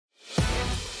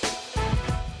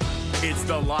It's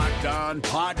the Locked On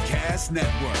Podcast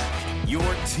Network, your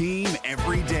team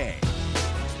every day.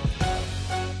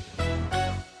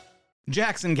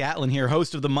 Jackson Gatlin here,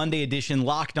 host of the Monday edition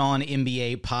Locked On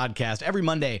NBA podcast. Every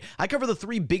Monday, I cover the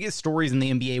three biggest stories in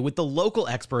the NBA with the local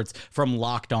experts from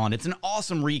Locked On. It's an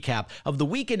awesome recap of the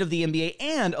weekend of the NBA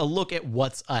and a look at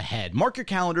what's ahead. Mark your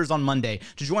calendars on Monday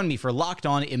to join me for Locked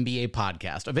On NBA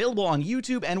podcast, available on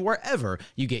YouTube and wherever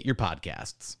you get your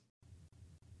podcasts.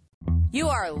 You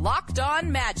are Locked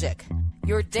On Magic,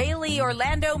 your daily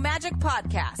Orlando Magic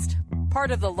podcast,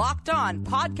 part of the Locked On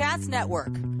Podcast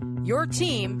Network, your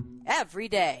team every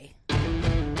day.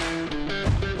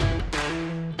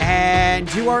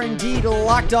 And you are indeed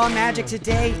Locked On Magic.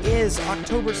 Today is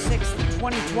October 6th,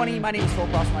 2020. My name is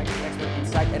Philip Ross, my expert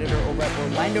insight editor over at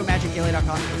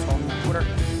OrlandoMagicDaily.com. Please follow me on Twitter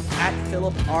at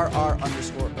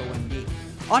PhilipRR_OMD.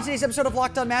 On today's episode of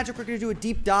Locked On Magic, we're going to do a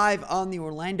deep dive on the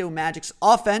Orlando Magic's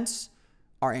offense.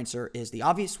 Our answer is the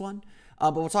obvious one.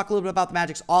 But we'll talk a little bit about the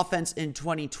Magic's offense in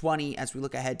 2020 as we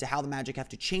look ahead to how the Magic have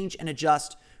to change and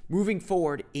adjust moving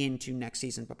forward into next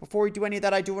season. But before we do any of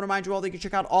that, I do want to remind you all that you can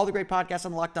check out all the great podcasts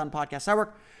on the Locked On Podcast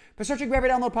Network by searching wherever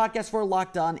you download podcasts for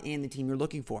Locked On and the team you're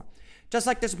looking for. Just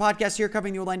like there's a podcast here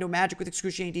covering the Orlando Magic with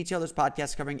excruciating detail, there's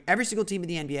podcasts covering every single team in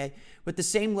the NBA with the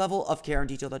same level of care and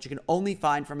detail that you can only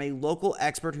find from a local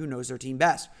expert who knows their team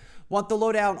best. Want the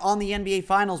lowdown on the NBA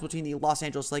Finals between the Los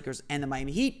Angeles Lakers and the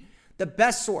Miami Heat? The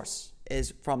best source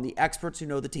is from the experts who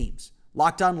know the teams.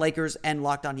 Locked On Lakers and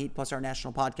Locked On Heat, plus our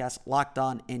national podcast, Locked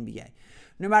On NBA.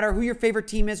 No matter who your favorite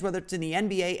team is, whether it's in the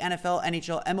NBA, NFL,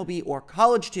 NHL, MLB, or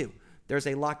college too, there's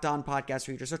a Locked On podcast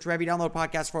for you. Just search wherever you download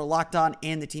podcasts for Locked On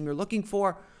and the team you're looking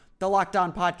for. The Locked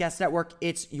On Podcast Network,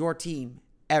 it's your team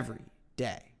every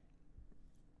day.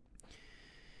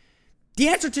 The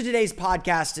answer to today's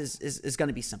podcast is going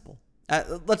to be simple.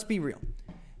 Let's be real.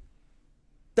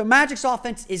 The Magic's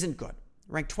offense isn't good.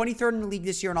 Ranked 23rd in the league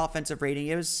this year in offensive rating.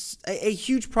 It was a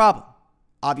huge problem.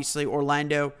 Obviously,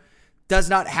 Orlando does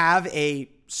not have a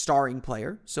starring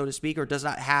player, so to speak, or does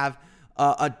not have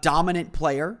a dominant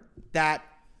player that,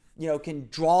 can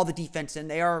draw the defense in.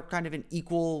 They are kind of an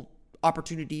equal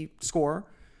opportunity scorer.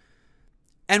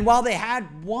 And while they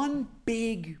had one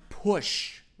big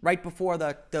push right before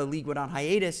the league went on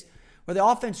hiatus, where the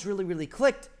offense really, really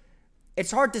clicked,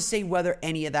 it's hard to say whether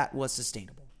any of that was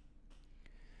sustainable.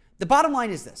 The bottom line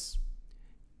is this.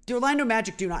 The Orlando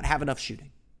Magic do not have enough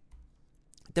shooting.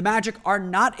 The Magic are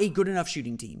not a good enough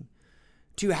shooting team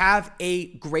to have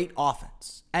a great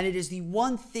offense. And it is the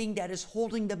one thing that is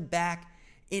holding them back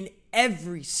in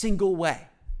every single way.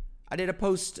 I did a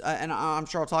post, and I'm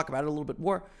sure I'll talk about it a little bit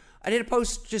more. I did a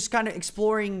post just kind of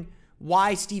exploring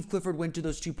why Steve Clifford went to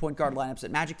those two-point guard lineups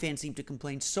that Magic fans seem to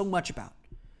complain so much about.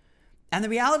 And the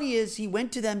reality is he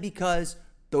went to them because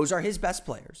those are his best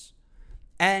players.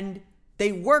 And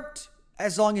they worked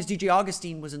as long as DJ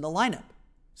Augustin was in the lineup.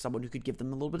 Someone who could give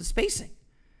them a little bit of spacing.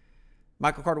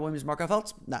 Michael Carter-Williams, Markelle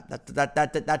Fultz, no,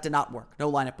 that did not work.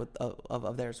 No lineup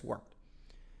of theirs worked.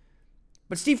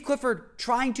 But Steve Clifford,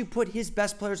 trying to put his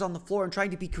best players on the floor and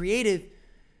trying to be creative,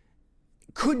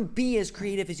 couldn't be as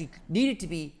creative as he needed to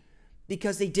be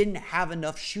because they didn't have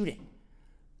enough shooting.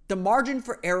 The margin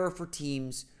for error for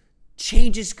teams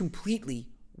changes completely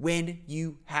when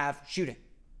you have shooting.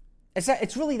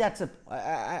 It's really that simple.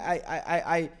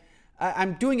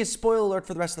 I'm doing a spoiler alert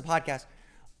for the rest of the podcast.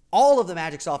 All of the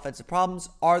Magic's offensive problems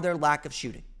are their lack of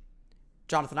shooting.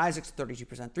 Jonathan Isaac's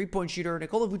 32% three-point shooter.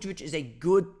 Nikola Vucevic is a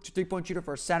good three-point shooter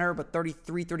for a center, but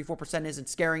 34% isn't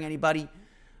scaring anybody.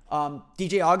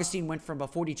 DJ Augustin went from a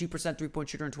 42% three-point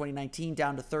shooter in 2019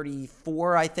 down to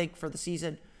 34, I think, for the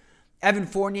season. Evan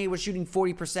Fournier was shooting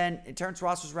 40%. And Terrence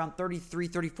Ross was around 33,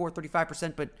 34,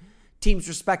 35%, but teams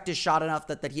respect his shot enough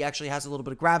that he actually has a little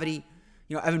bit of gravity.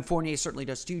 Evan Fournier certainly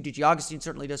does too. DJ Augustin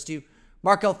certainly does too.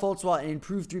 Markelle Fultz, while an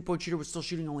improved three-point shooter, was still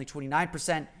shooting only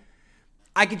 29%.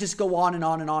 I could just go on and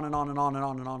on and on and on and on and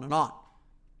on and on and on.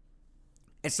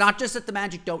 It's not just that the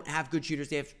Magic don't have good shooters.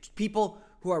 They have people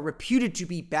who are reputed to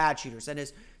be bad shooters. And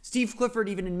as Steve Clifford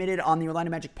even admitted on the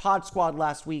Orlando Magic Pod Squad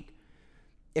last week,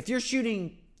 if you're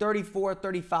shooting 34,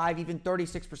 35, even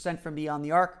 36% from beyond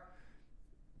the arc,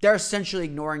 they're essentially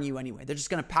ignoring you anyway. They're just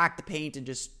going to pack the paint and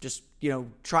just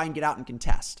try and get out and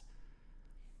contest.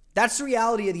 That's the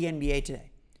reality of the NBA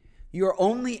today. You're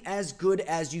only as good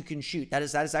as you can shoot. That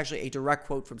is actually a direct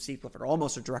quote from Steve Clifford, or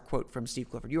almost a direct quote from Steve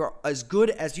Clifford. You are as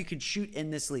good as you can shoot in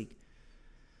this league.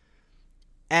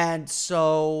 And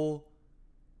so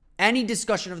any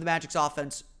discussion of the Magic's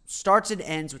offense starts and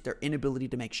ends with their inability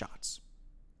to make shots.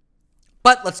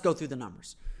 But let's go through the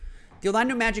numbers. The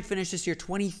Orlando Magic finished this year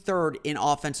 23rd in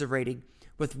offensive rating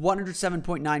with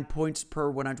 107.9 points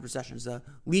per 100 possessions. The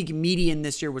league median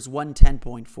this year was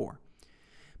 110.4.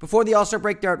 Before the All-Star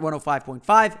break, they're at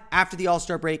 105.5. After the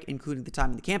All-Star break, including the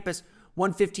time in the campus,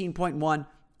 115.1.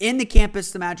 In the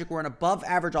campus, the Magic were an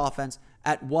above-average offense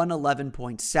at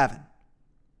 111.7.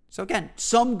 So again,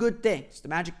 some good things. The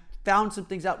Magic found some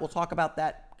things out. We'll talk about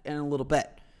that in a little bit.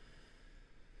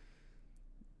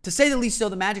 To say the least, though,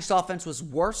 the Magic's offense was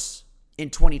worse in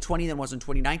 2020 than it was in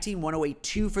 2019.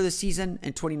 108.2 for the season.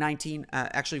 In 2019,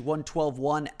 actually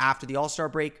 112.1 after the All-Star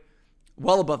break.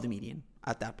 Well above the median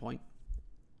at that point.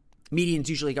 Median's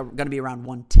usually going to be around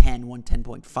 110,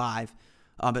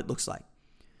 110.5, it looks like.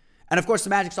 And of course, the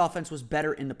Magic's offense was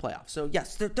better in the playoffs. So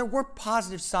yes, there were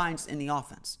positive signs in the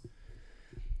offense.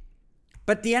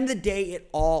 But at the end of the day, it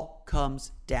all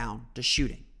comes down to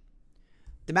shooting.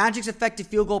 The Magic's effective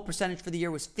field goal percentage for the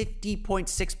year was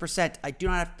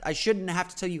 50.6%. I shouldn't have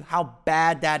to tell you how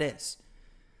bad that is.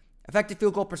 Effective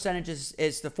field goal percentage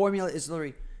is the formula is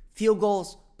literally field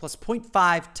goals plus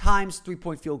 0.5 times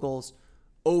 3-point field goals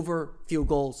over field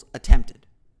goals attempted.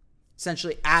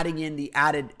 Essentially adding in the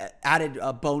added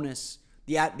bonus,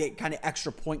 the kind of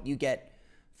extra point you get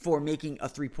for making a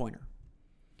three-pointer.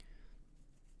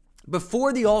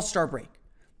 Before the All-Star break,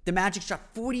 the Magic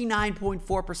shot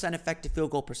 49.4% effective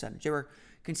field goal percentage. They were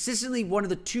consistently one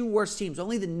of the two worst teams.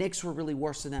 Only the Knicks were really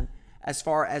worse than them as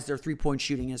far as their three-point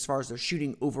shooting, as far as their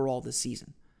shooting overall this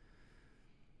season.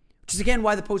 Which is, again,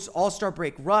 why the post-All-Star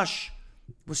break rush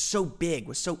was so big,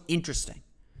 was so interesting.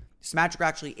 The Magic were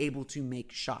actually able to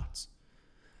make shots.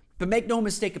 But make no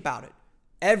mistake about it,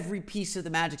 every piece of the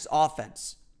Magic's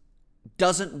offense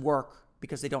doesn't work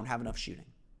because they don't have enough shooting.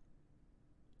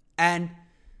 And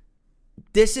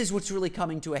this is what's really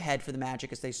coming to a head for the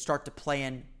Magic as they start to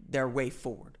plan their way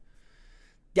forward.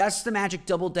 Yes, the Magic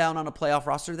doubled down on a playoff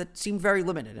roster that seemed very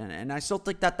limited, and I still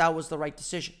think that was the right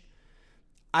decision.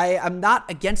 I'm not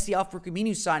against the Al-Farouq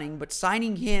Aminu signing, but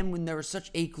signing him when there was such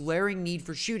a glaring need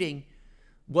for shooting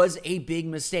was a big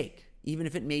mistake, even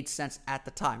if it made sense at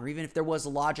the time, or even if there was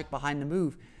logic behind the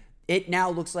move. It now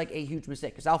looks like a huge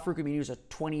mistake because Al-Farouq Aminu is a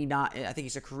 29, I think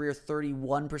he's a career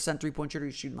 31% three-point shooter.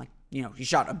 He's shooting he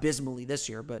shot abysmally this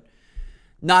year, but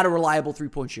not a reliable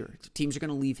three-point shooter. Teams are going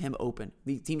to leave him open.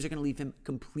 The teams are going to leave him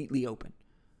completely open.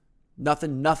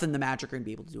 Nothing the Magic are going to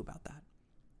be able to do about that.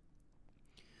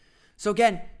 So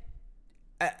again,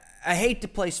 I hate to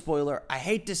play spoiler. I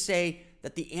hate to say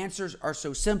that the answers are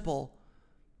so simple,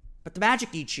 but the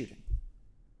Magic need shooting.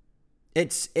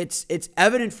 It's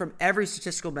evident from every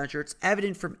statistical measure. It's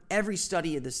evident from every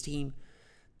study of this team.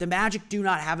 The Magic do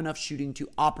not have enough shooting to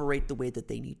operate the way that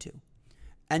they need to.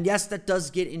 And yes, that does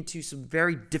get into some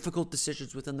very difficult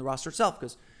decisions within the roster itself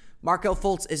because Markelle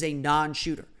Fultz is a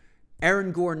non-shooter.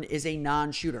 Aaron Gordon is a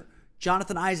non-shooter.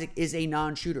 Jonathan Isaac is a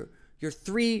non-shooter. Your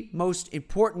three most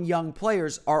important young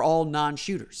players are all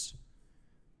non-shooters.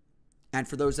 And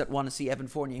for those that want to see Evan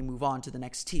Fournier move on to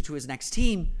his next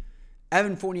team,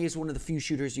 Evan Fournier is one of the few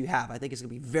shooters you have. I think it's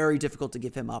going to be very difficult to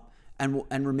give him up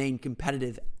and remain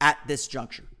competitive at this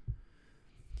juncture.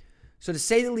 So to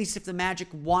say the least, if the Magic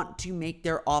want to make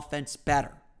their offense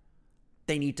better,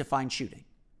 they need to find shooting.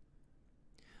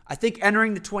 I think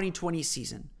entering the 2020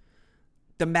 season,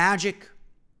 the Magic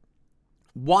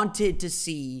wanted to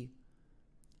see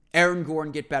Aaron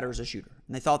Gordon get better as a shooter.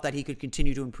 And they thought that he could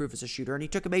continue to improve as a shooter. And he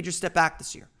took a major step back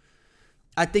this year.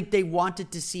 I think they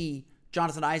wanted to see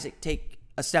Jonathan Isaac take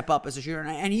a step up as a shooter.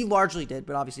 And he largely did,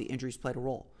 but obviously injuries played a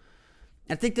role.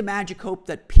 I think the Magic hoped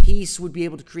that Peace would be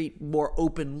able to create more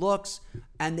open looks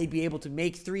and they'd be able to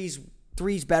make threes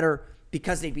better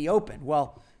because they'd be open.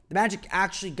 Well, the Magic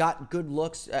actually got good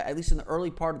looks, at least in the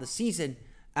early part of the season,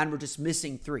 and were just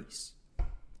missing threes.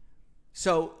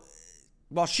 So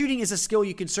while shooting is a skill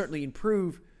you can certainly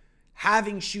improve,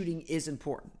 having shooting is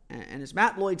important. And as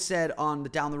Matt Lloyd said on the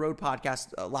Down the Road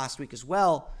podcast last week as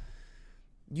well,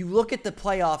 you look at the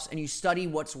playoffs and you study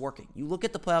what's working. You look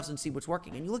at the playoffs and see what's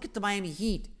working. And you look at the Miami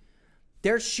Heat.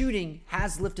 Their shooting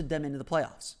has lifted them into the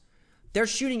playoffs. Their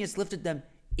shooting has lifted them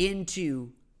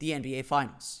into the NBA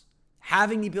Finals.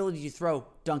 Having the ability to throw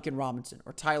Duncan Robinson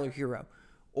or Tyler Hero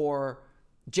or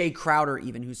Jay Crowder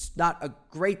even, who's not a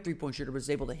great three-point shooter but is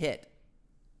able to hit.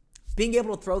 Being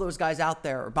able to throw those guys out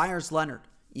there, or Myers Leonard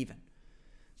even.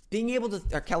 Being able to,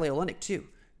 or Kelly Olynyk too.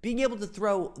 Being able to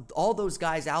throw all those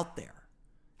guys out there.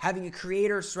 Having a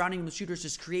creator surrounding them with shooters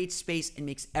just creates space and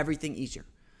makes everything easier.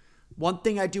 One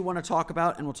thing I do want to talk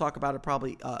about, and we'll talk about it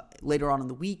probably later on in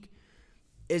the week,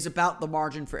 is about the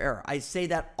margin for error. I say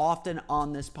that often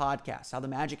on this podcast, how the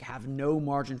Magic have no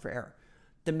margin for error.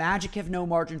 The Magic have no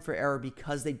margin for error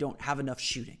because they don't have enough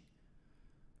shooting.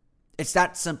 It's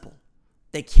that simple.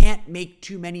 They can't make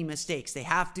too many mistakes. They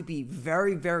have to be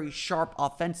very, very sharp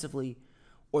offensively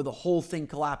or the whole thing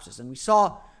collapses. And we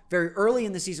saw very early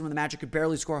in the season when the Magic could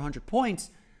barely score 100 points,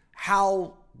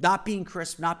 how not being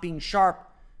crisp, not being sharp,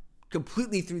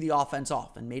 completely threw the offense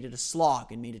off and made it a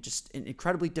slog and made it just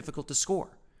incredibly difficult to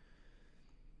score.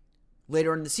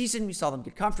 Later in the season, we saw them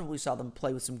get comfortable. We saw them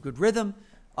play with some good rhythm.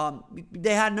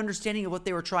 They had an understanding of what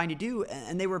they were trying to do,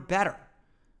 and they were better.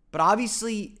 But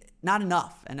obviously, not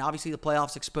enough. And obviously, the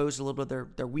playoffs exposed a little bit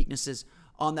of their weaknesses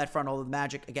on that front. Although the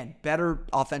Magic, again, better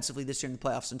offensively this year in the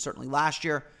playoffs than certainly last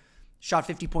year. Shot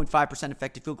 50.5%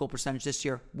 effective field goal percentage this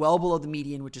year, well below the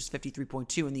median, which is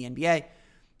 53.2 in the NBA,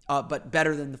 but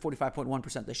better than the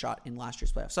 45.1% they shot in last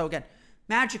year's playoffs. So again,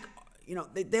 Magic,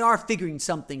 they are figuring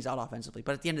some things out offensively,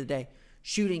 but at the end of the day,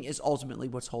 shooting is ultimately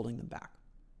what's holding them back.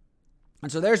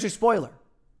 And so there's your spoiler.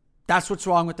 That's what's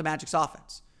wrong with the Magic's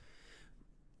offense.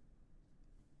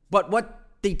 But what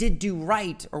they did do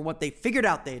right, or what they figured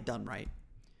out they had done right,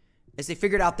 is they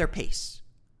figured out their pace.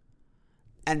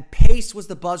 And pace was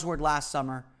the buzzword last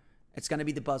summer. It's going to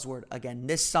be the buzzword again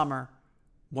this summer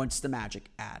once the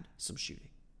Magic add some shooting.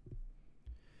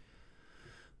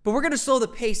 But we're going to slow the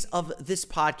pace of this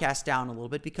podcast down a little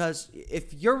bit, because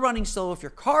if you're running slow, if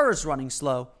your car is running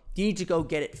slow, you need to go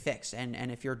get it fixed. And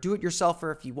if you're a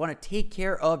do-it-yourselfer, if you want to take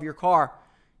care of your car,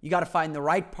 you got to find the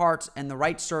right parts and the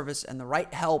right service and the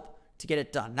right help to get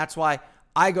it done. That's why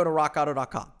I go to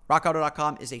rockauto.com.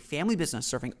 Rockauto.com is a family business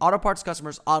serving auto parts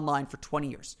customers online for 20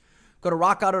 years. Go to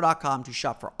rockauto.com to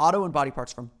shop for auto and body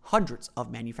parts from hundreds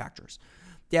of manufacturers.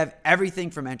 They have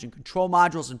everything from engine control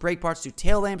modules and brake parts to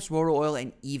tail lamps, rotor oil,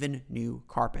 and even new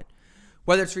carpet.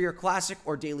 Whether it's for your classic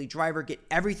or daily driver, get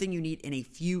everything you need in a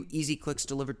few easy clicks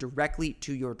delivered directly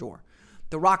to your door.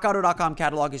 The rockauto.com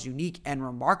catalog is unique and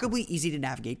remarkably easy to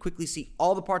navigate. Quickly see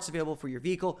all the parts available for your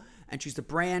vehicle and choose the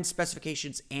brand,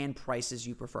 specifications, and prices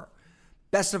you prefer.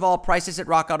 Best of all, prices at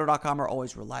rockauto.com are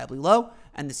always reliably low,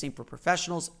 and the same for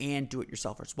professionals and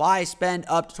do-it-yourselfers. Why spend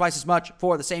up to twice as much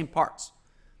for the same parts?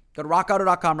 Go to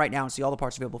rockauto.com right now and see all the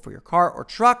parts available for your car or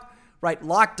truck. Write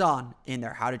Locked On in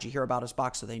their How Did You Hear About Us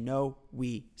box so they know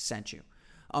we sent you.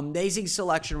 Amazing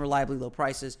selection, reliably low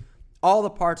prices, all the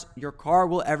parts your car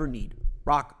will ever need.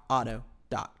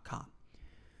 rockauto.com.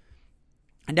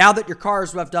 And now that your car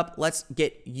is revved up, let's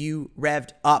get you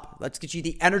revved up. Let's get you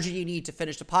the energy you need to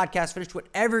finish the podcast, finish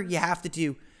whatever you have to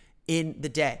do in the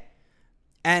day.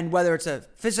 And whether it's a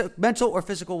mental or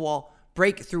physical wall,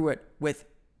 break through it with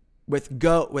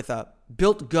a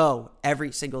Built Go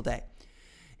every single day.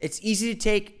 It's easy to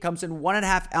take, comes in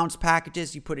 1.5 ounce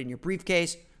packages. You put it in your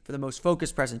briefcase for the most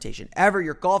focused presentation ever,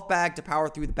 your golf bag to power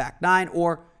through the back nine,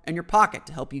 or in your pocket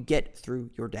to help you get through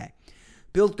your day.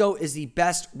 Built Go is the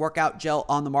best workout gel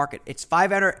on the market. It's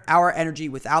 5-hour energy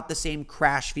without the same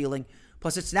crash feeling.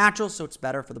 Plus, it's natural, so it's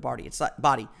better for the body. It's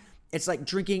like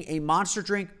drinking a Monster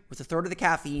drink with a third of the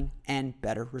caffeine and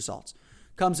better results.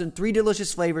 Comes in 3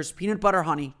 delicious flavors: peanut butter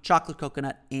honey, chocolate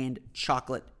coconut, and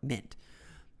chocolate mint.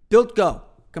 Built Go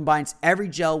combines every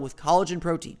gel with collagen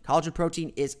protein. Collagen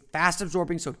protein is fast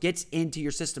absorbing, so it gets into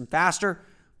your system faster.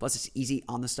 Plus, it's easy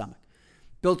on the stomach.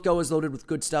 Built Go is loaded with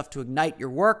good stuff to ignite your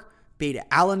work: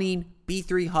 beta-alanine,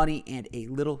 B3 honey, and a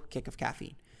little kick of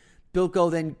caffeine. Built Go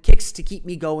then kicks to keep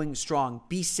me going strong: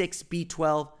 B6,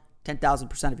 B12,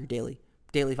 10,000% of your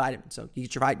daily vitamin. So you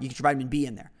get your vitamin B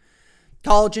in there.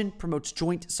 Collagen promotes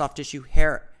joint, soft tissue,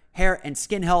 hair, and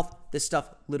skin health. This stuff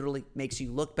literally makes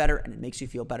you look better, and it makes you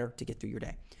feel better to get through your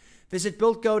day. Visit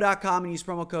BuiltGo.com and use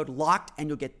promo code LOCKED, and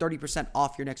you'll get 30%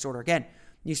 off your next order. Again,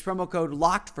 use promo code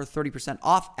LOCKED for 30%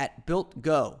 off at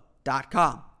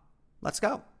BuiltGo.com. Let's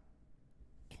go.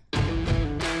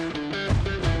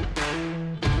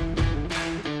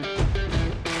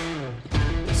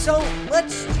 So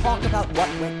let's talk about what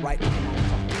went right with the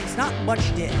Magic offense. Not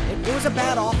much did. It was a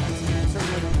bad offense. And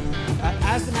certainly,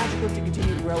 as the Magic look to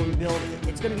continue to grow and build,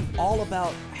 it's going to be all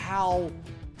about how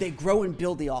they grow and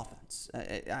build the offense.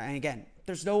 And again,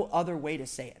 there's no other way to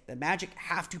say it. The Magic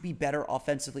have to be better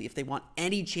offensively if they want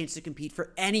any chance to compete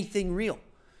for anything real.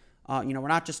 We're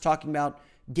not just talking about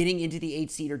getting into the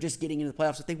 8th seed or just getting into the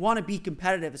playoffs. If they want to be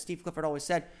competitive, as Steve Clifford always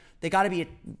said, they got to be a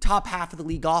top half of the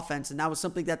league offense. And that was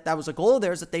something that was a goal of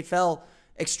theirs that they fell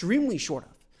extremely short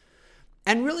of.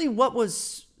 And really what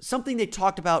was something they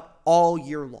talked about all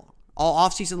year long, all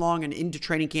offseason long and into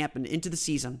training camp and into the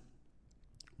season,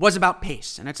 was about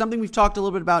pace. And it's something we've talked a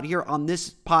little bit about here on this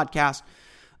podcast.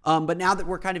 But now that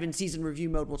we're kind of in season review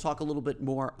mode, we'll talk a little bit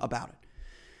more about it.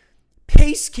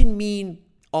 Pace can mean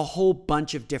a whole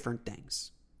bunch of different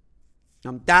things.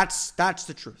 That's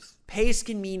the truth. Pace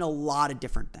can mean a lot of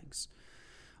different things.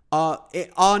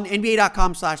 On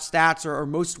NBA.com/stats or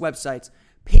most websites,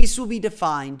 Pace will be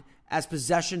defined as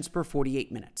possessions per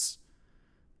 48 minutes.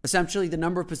 Essentially, the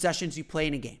number of possessions you play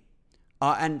in a game.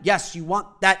 And yes, you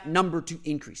want that number to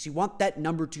increase. You want that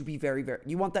number to be very, very,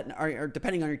 you want that, or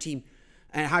depending on your team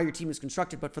and how your team is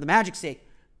constructed, but for the Magic's sake,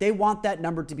 they want that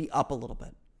number to be up a little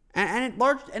bit. And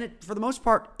for the most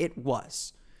part, it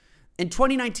was. In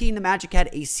 2019, the Magic had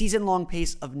a season-long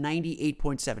pace of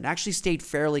 98.7. It actually stayed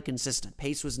fairly consistent.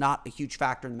 Pace was not a huge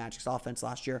factor in the Magic's offense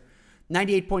last year.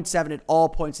 98.7 at all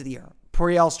points of the year.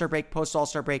 Pre-All-Star break,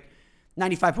 post-All-Star break,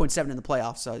 95.7 in the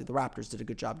playoffs. So the Raptors did a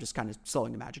good job just kind of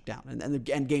slowing the Magic down.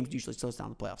 And games usually slows down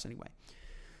the playoffs anyway.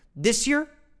 This year,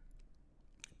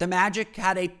 the Magic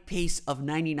had a pace of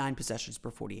 99 possessions per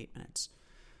 48 minutes.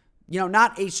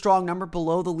 Not a strong number,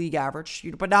 below the league average,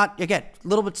 but not, again, a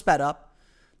little bit sped up.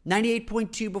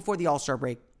 98.2 before the All-Star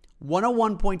break,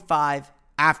 101.5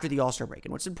 after the All-Star break.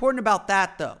 And what's important about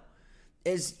that, though,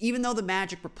 is even though the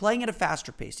Magic were playing at a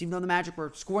faster pace, even though the Magic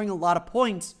were scoring a lot of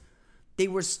points, they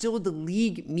were still the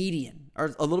league median,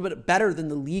 or a little bit better than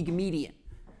the league median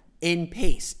in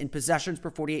pace, in possessions per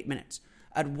 48 minutes.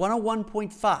 At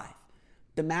 101.5,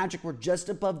 the Magic were just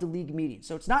above the league median.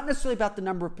 So it's not necessarily about the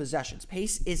number of possessions.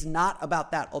 Pace is not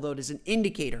about that, although it is an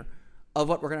indicator of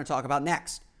what we're going to talk about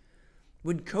next.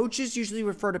 When coaches usually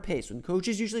refer to pace, when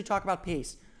coaches usually talk about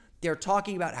pace, they're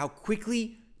talking about how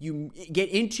quickly you get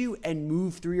into and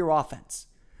move through your offense.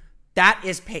 That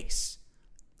is pace.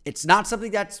 It's not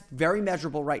something that's very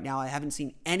measurable right now. I haven't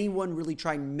seen anyone really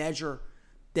try and measure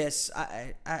this.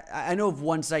 I know of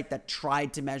one site that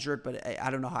tried to measure it, but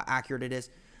I don't know how accurate it is.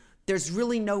 There's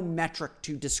really no metric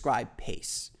to describe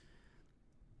pace.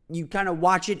 You kind of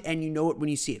watch it and you know it when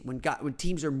you see it. When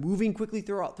teams are moving quickly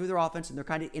through their offense and they're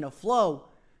kind of in a flow,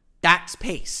 that's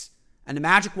pace. And the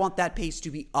Magic want that pace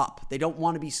to be up. They don't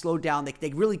want to be slowed down.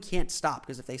 They really can't stop,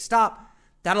 because if they stop,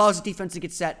 that allows the defense to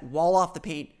get set, wall off the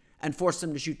paint, and force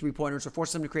them to shoot three-pointers or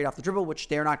force them to create off the dribble, which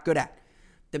they're not good at.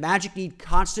 The Magic need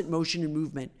constant motion and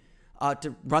movement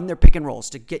to run their pick and rolls,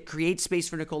 to create space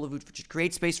for Nikola Vucevic, to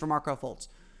create space for Markelle Fultz.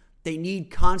 They need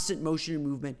constant motion and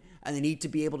movement, and they need to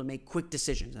be able to make quick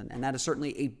decisions, and that is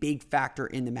certainly a big factor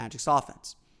in the Magic's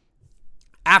offense.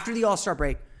 After the All-Star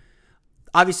break,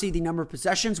 obviously the number of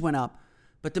possessions went up,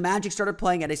 but the Magic started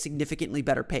playing at a significantly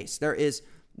better pace. There is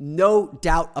no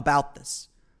doubt about this.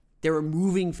 They were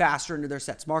moving faster into their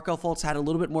sets. Markelle Fultz had a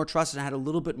little bit more trust and had a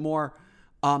little bit more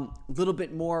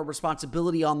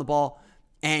responsibility on the ball,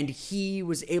 and he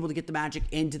was able to get the Magic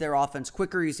into their offense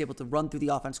quicker. He was able to run through the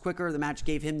offense quicker. The Magic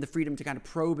gave him the freedom to kind of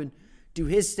probe and do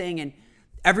his thing, and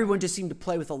everyone just seemed to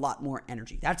play with a lot more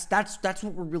energy. That's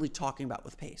what we're really talking about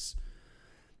with pace.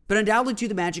 But undoubtedly, too,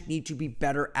 the Magic need to be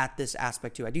better at this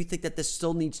aspect, too. I do think that this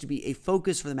still needs to be a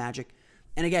focus for the Magic.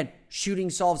 And again,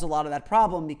 shooting solves a lot of that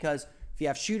problem, because if you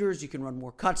have shooters, you can run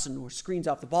more cuts and more screens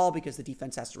off the ball because the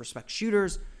defense has to respect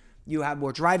shooters. You have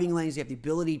more driving lanes. You have the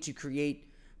ability to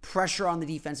create pressure on the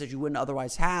defense that you wouldn't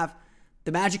otherwise have.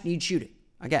 The Magic need shooting.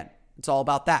 Again, it's all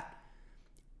about that.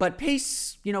 But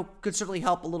pace, could certainly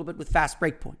help a little bit with fast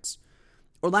break points.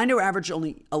 Orlando averaged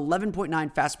only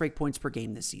 11.9 fast break points per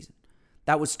game this season.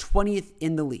 That was 20th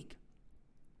in the league.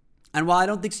 And while I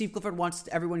don't think Steve Clifford wants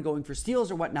everyone going for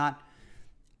steals or whatnot,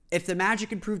 if the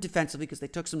Magic improved defensively, because they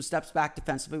took some steps back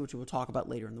defensively, which we'll talk about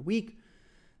later in the week,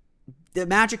 the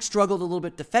Magic struggled a little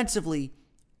bit defensively,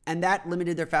 and that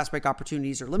limited their fast break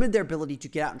opportunities or limited their ability to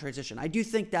get out in transition. I do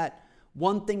think that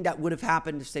one thing that would have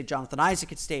happened if, say, Jonathan Isaac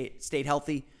had stayed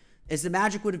healthy is the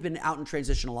Magic would have been out in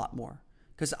transition a lot more,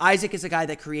 because Isaac is a guy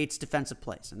that creates defensive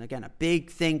plays. And again, a big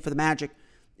thing for the Magic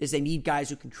is they need guys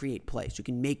who can create plays, who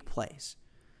can make plays.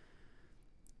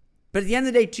 But at the end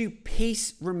of the day, too,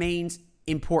 pace remains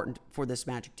important for this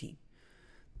Magic team.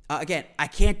 Again, I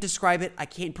can't describe it. I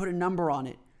can't put a number on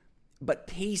it. But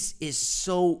pace is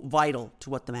so vital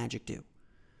to what the Magic do.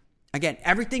 Again,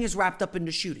 everything is wrapped up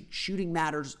into shooting. Shooting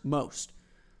matters most.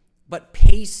 But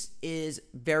pace is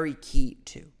very key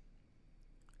too.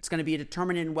 It's going to be a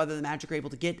determinant in whether the Magic are able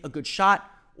to get a good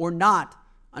shot or not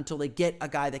until they get a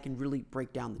guy that can really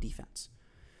break down the defense.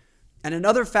 And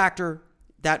another factor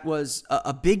that was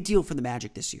a big deal for the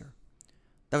Magic this year,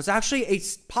 that was actually a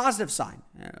positive sign,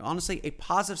 honestly, a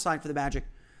positive sign for the Magic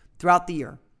throughout the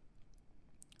year,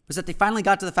 was that they finally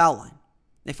got to the foul line.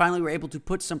 They finally were able to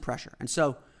put some pressure. And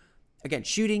so, again,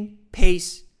 shooting,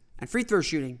 pace, and free throw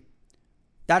shooting,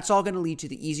 that's all going to lead to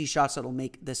the easy shots that will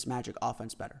make this Magic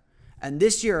offense better. And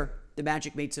this year, the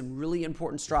Magic made some really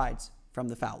important strides from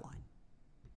the foul line.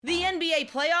 The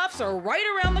NBA playoffs are right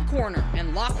around the corner,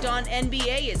 and Locked On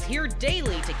NBA is here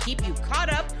daily to keep you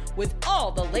caught up with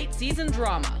all the late season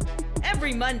drama.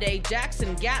 Every Monday,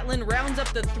 Jackson Gatlin rounds up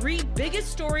the 3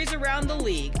 biggest stories around the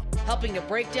league, helping to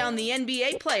break down the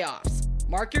NBA playoffs.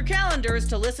 Mark your calendars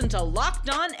to listen to Locked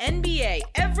On NBA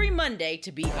every Monday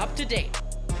to be up to date.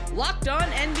 Locked On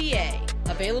NBA,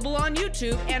 available on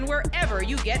YouTube and wherever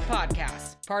you get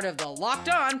podcasts. Part of the Locked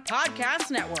On Podcast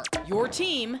Network, your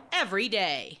team every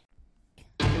day.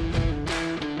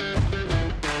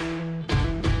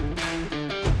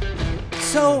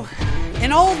 So,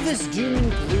 in all of this doom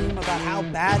and gloom about how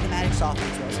bad the Magic's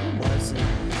offense was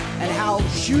and how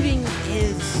shooting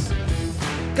is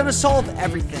going to solve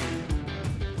everything,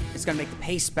 it's going to make the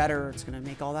pace better, it's going to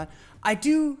make all that, I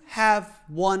do have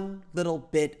one little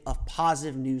bit of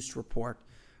positive news to report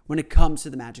when it comes to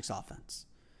the Magic's offense.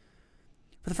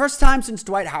 For the first time since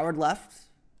Dwight Howard left,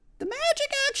 the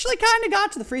Magic actually kind of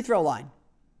got to the free throw line.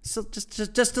 So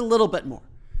just a little bit more.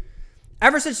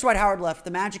 Ever since Dwight Howard left,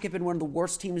 the Magic have been one of the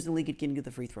worst teams in the league at getting to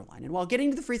the free throw line. And while getting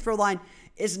to the free throw line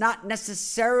is not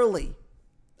necessarily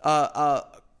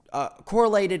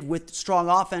correlated with strong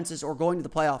offenses or going to the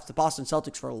playoffs, the Boston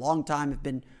Celtics for a long time have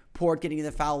been poor at getting to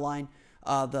the foul line.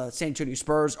 The San Antonio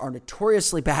Spurs are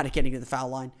notoriously bad at getting to the foul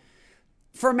line.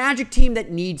 For a Magic team that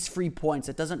needs free points,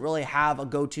 that doesn't really have a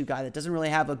go-to guy, that doesn't really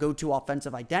have a go-to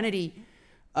offensive identity,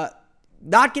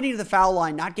 not getting to the foul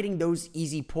line, not getting those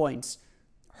easy points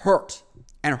hurt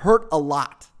a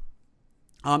lot.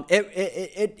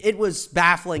 It was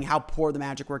baffling how poor the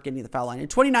Magic were at getting to the foul line. In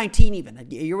 2019 even, a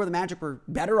year where the Magic were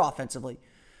better offensively,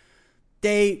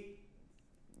 they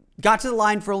got to the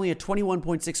line for only a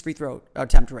 21.6 free throw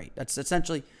attempt rate. That's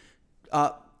essentially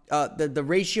the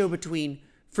ratio between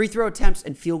free throw attempts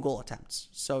and field goal attempts.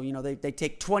 So, they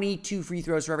take 22 free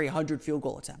throws for every 100 field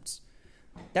goal attempts.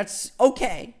 That's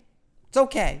okay. It's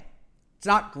okay. It's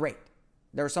not great.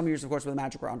 There were some years, of course, where the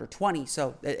Magic were under 20,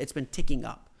 so it's been ticking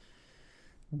up.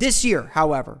 This year,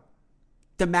 however,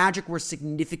 the Magic were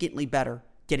significantly better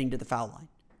getting to the foul line.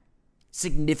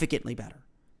 Significantly better.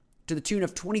 To the tune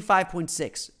of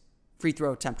 25.6 free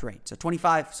throw attempt rate.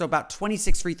 So about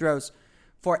 26 free throws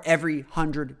for every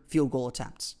 100 field goal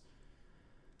attempts.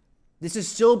 This is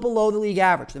still below the league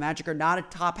average. The Magic are not a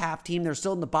top half team. They're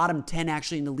still in the bottom 10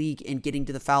 actually in the league in getting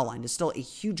to the foul line. It's still a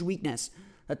huge weakness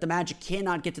that the Magic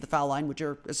cannot get to the foul line, which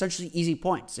are essentially easy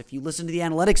points. If you listen to the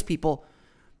analytics people,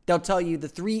 they'll tell you the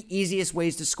three easiest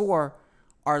ways to score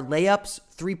are layups,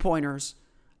 three-pointers,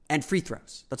 and free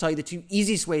throws. They'll tell you the two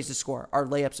easiest ways to score are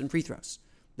layups and free throws.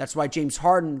 That's why James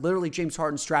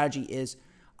Harden's strategy is,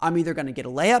 I'm either going to get a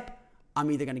layup,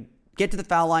 I'm either going to get to the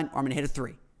foul line, or I'm going to hit a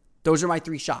three. Those are my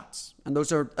three shots. And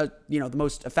those are, the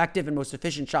most effective and most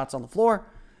efficient shots on the floor.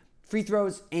 Free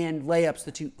throws and layups,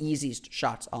 the two easiest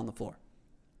shots on the floor.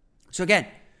 So again,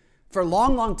 for a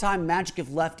long, long time, Magic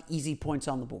have left easy points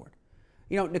on the board.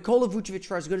 Nikola Vucevic,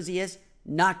 for as good as he is,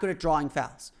 not good at drawing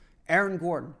fouls. Aaron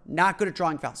Gordon, not good at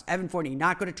drawing fouls. Evan Fournier,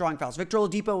 not good at drawing fouls. Victor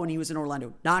Oladipo, when he was in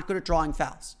Orlando, not good at drawing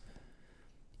fouls.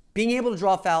 Being able to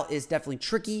draw a foul is definitely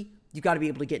tricky. You've got to be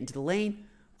able to get into the lane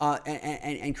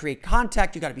and create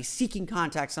contact. You've got to be seeking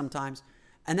contact sometimes.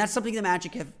 And that's something the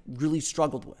Magic have really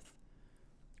struggled with.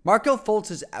 Markelle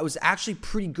Fultz was actually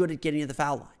pretty good at getting to the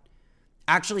foul line.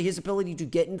 Actually, his ability to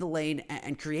get into the lane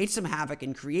and create some havoc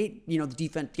and create, the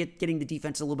defense, getting the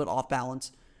defense a little bit off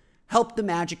balance, helped the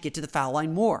Magic get to the foul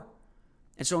line more.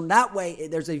 And so in that way,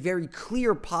 there's a very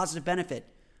clear positive benefit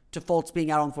to Fultz being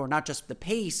out on the floor. Not just the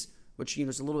pace, which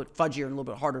is a little bit fudgier and a little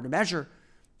bit harder to measure.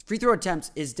 Free throw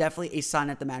attempts is definitely a sign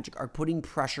that the Magic are putting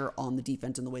pressure on the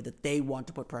defense in the way that they want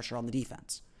to put pressure on the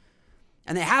defense.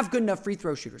 And they have good enough free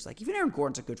throw shooters. Like even Aaron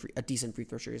Gordon's a decent free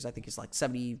throw shooter. I think he's like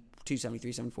 72,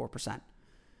 73, 74%.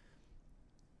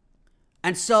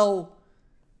 And so,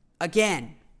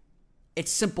 again,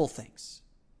 it's simple things.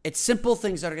 It's simple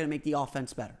things that are going to make the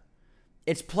offense better.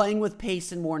 It's playing with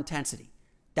pace and more intensity.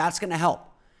 That's going to help.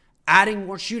 Adding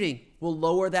more shooting will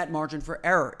lower that margin for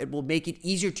error. It will make it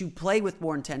easier to play with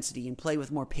more intensity and play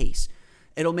with more pace.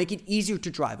 It'll make it easier to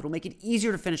drive. It'll make it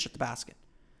easier to finish at the basket.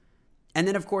 And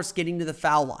then, of course, getting to the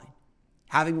foul line.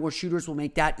 Having more shooters will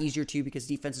make that easier too because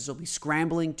defenses will be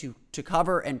scrambling to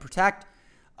cover and protect.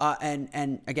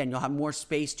 And again, you'll have more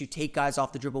space to take guys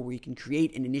off the dribble where you can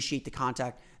create and initiate the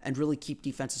contact and really keep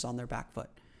defenses on their back foot.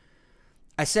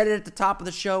 I said it at the top of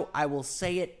the show. I will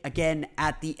say it again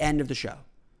at the end of the show.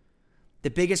 The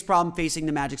biggest problem facing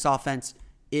the Magic's offense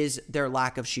is their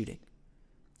lack of shooting.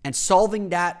 And solving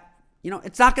that,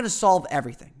 it's not going to solve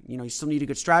everything. You still need a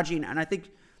good strategy. And I think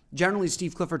generally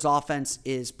Steve Clifford's offense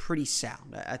is pretty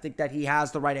sound. I think that he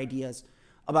has the right ideas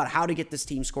about how to get this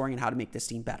team scoring and how to make this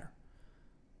team better.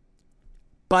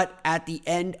 But at the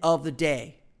end of the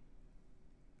day,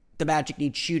 the Magic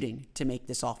need shooting to make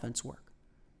this offense work.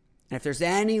 And if there's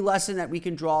any lesson that we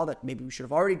can draw that maybe we should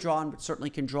have already drawn, but certainly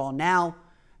can draw now,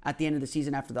 at the end of the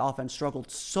season after the offense struggled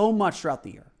so much throughout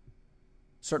the year.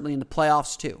 Certainly in the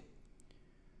playoffs too.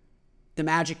 The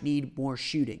Magic need more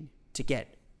shooting to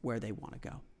get where they want to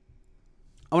go.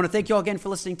 I want to thank you all again for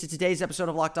listening to today's episode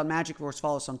of Locked On Magic. Of course,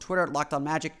 follow us on Twitter at Locked On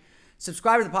Magic.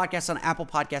 Subscribe to the podcast on Apple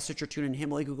Podcasts, Stitcher, TuneIn,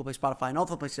 Himalaya, Google Play, Spotify, and all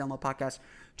the places to download podcasts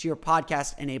to your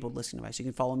podcast-enabled listening device. You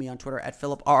can follow me on Twitter at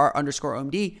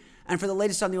PhilipRR_OMD. And for the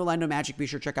latest on the Orlando Magic, be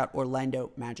sure to check out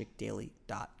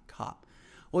OrlandoMagicDaily.com.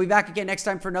 We'll be back again next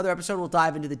time for another episode. We'll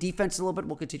dive into the defense a little bit.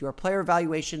 We'll continue our player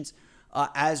evaluations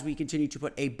as we continue to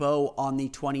put a bow on the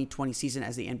 2020 season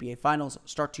as the NBA Finals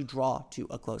start to draw to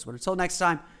a close. But until next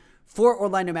time, for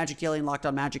Orlando Magic Daily and Locked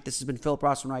On Magic, this has been Philip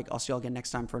Rossman-Reich. I'll see you all again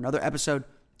next time for another episode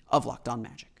of Locked On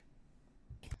Magic.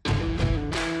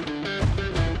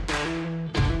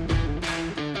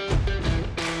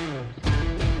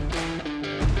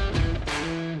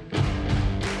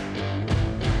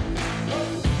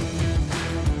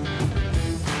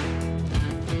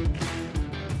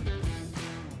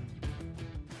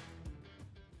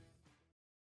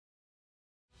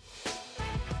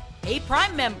 Hey,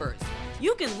 Prime members,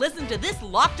 you can listen to this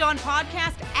Locked On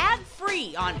podcast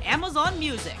ad-free on Amazon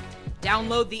Music.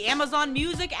 Download the Amazon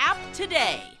Music app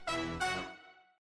today.